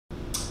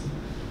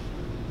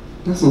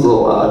This one's a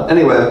little odd.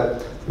 Anyway,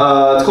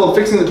 it's called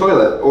fixing the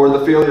toilet, or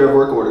the failure of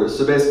work orders.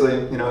 So basically,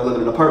 you know, I live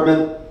in an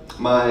apartment.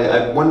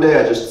 One day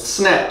I just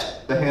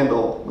snapped the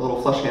handle, the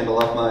little flush handle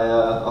off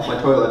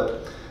my toilet.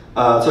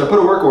 So I put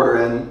a work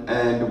order in,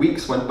 and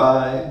weeks went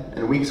by,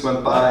 and weeks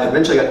went by.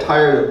 Eventually I got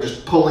tired of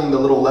just pulling the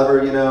little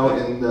lever, you know,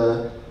 in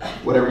the,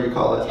 whatever you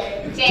call it.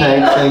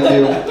 Tank, thank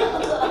you.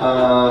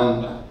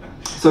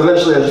 So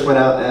eventually I just went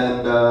out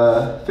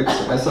and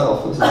fixed it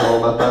myself. This is all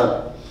about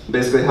that.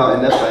 Basically how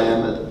inept I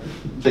am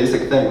at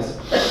basic things.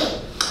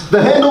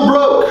 The handle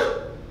broke!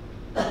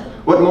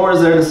 What more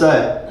is there to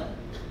say?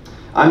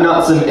 I'm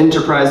not some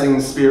enterprising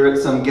spirit,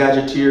 some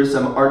gadgeteer,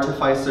 some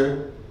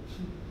artificer.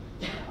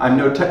 I'm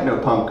no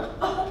techno-punk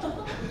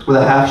with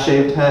a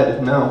half-shaved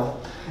head, no.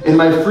 In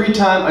my free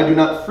time, I do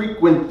not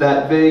frequent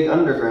that vague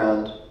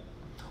underground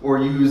or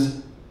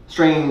use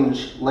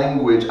strange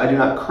language. I do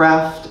not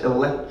craft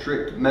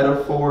electric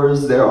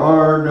metaphors. There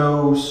are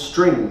no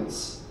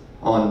strings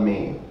on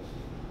me.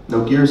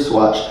 No gear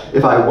swatch.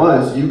 If I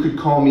was, you could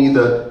call me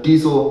the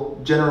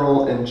diesel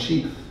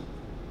general-in-chief.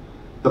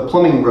 The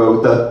plumbing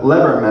rogue, the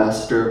lever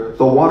master,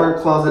 the water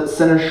closet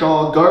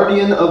seneschal,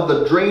 guardian of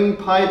the drain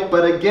pipe,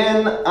 but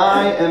again,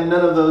 I am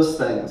none of those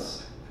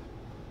things.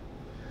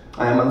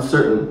 I am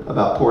uncertain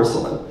about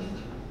porcelain.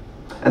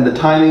 And the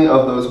timing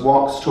of those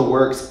walks to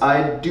works,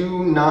 I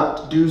do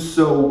not do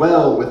so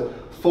well with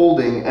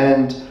folding,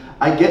 and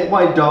I get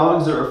why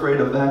dogs are afraid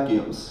of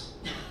vacuums.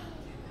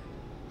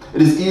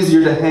 It is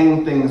easier to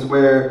hang things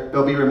where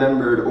they'll be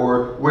remembered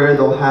or where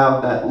they'll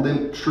have that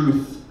limp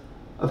truth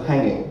of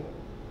hanging.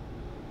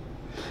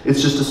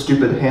 It's just a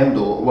stupid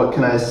handle, what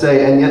can I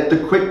say? And yet the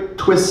quick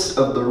twist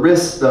of the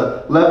wrist,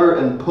 the lever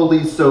and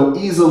pulley so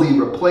easily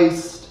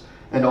replaced,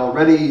 and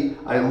already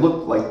I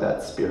look like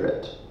that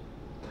spirit.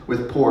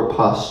 With poor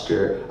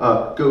posture,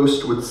 a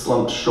ghost with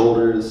slumped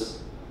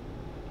shoulders.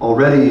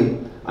 Already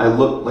I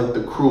look like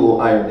the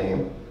cruel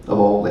irony of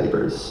all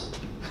labors.